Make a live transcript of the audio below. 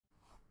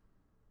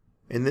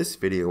In this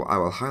video, I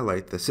will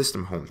highlight the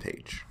system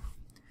homepage.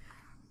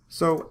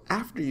 So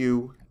after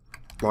you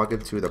log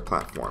into the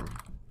platform,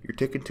 you're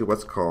taken to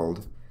what's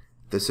called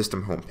the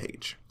system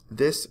homepage.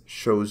 This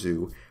shows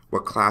you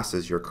what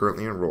classes you're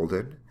currently enrolled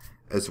in,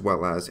 as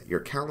well as your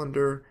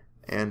calendar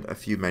and a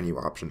few menu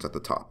options at the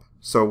top.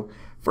 So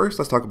first,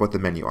 let's talk about the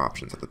menu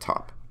options at the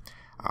top.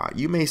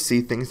 You may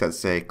see things that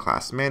say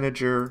class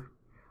manager,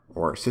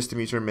 or system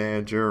user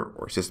manager,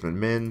 or system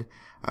admin.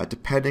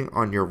 Depending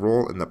on your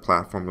role in the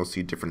platform, you'll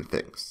see different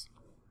things.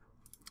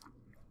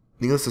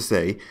 Needless to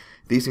say,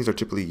 these things are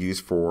typically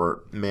used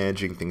for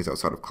managing things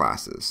outside of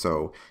classes.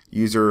 So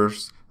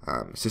users,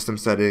 system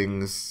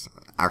settings,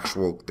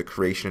 the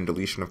creation and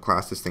deletion of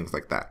classes, things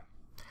like that.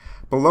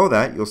 Below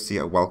that, you'll see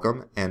a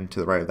welcome, and to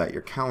the right of that,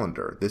 your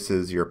calendar. This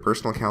is your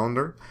personal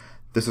calendar.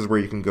 This is where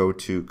you can go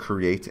to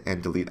create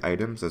and delete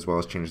items, as well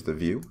as change the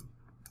view.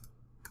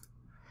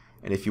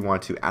 And if you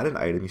want to add an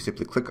item, you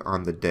simply click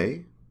on the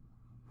day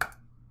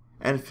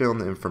and fill in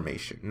the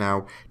information.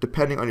 Now,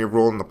 depending on your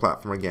role in the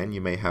platform, again,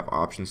 you may have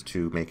options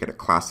to make it a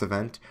class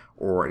event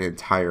or an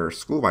entire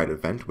school-wide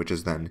event, which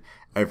is then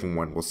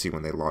everyone will see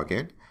when they log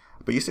in.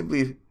 But you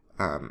simply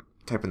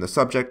type in the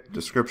subject,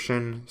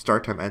 description,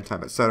 start time, end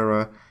time,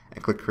 etc.,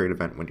 and click create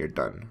event when you're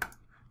done.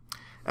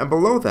 And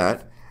below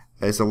that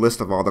is a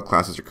list of all the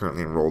classes you're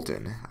currently enrolled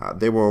in.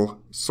 They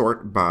will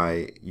sort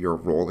by your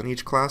role in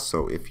each class,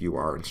 so if you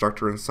are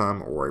instructor in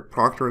some or a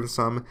proctor in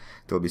some,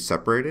 they'll be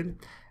separated,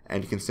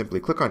 and you can simply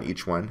click on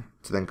each one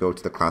to then go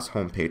to the class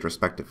homepage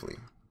respectively.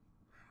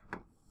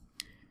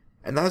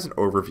 And that is an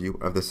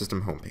overview of the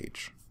system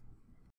homepage.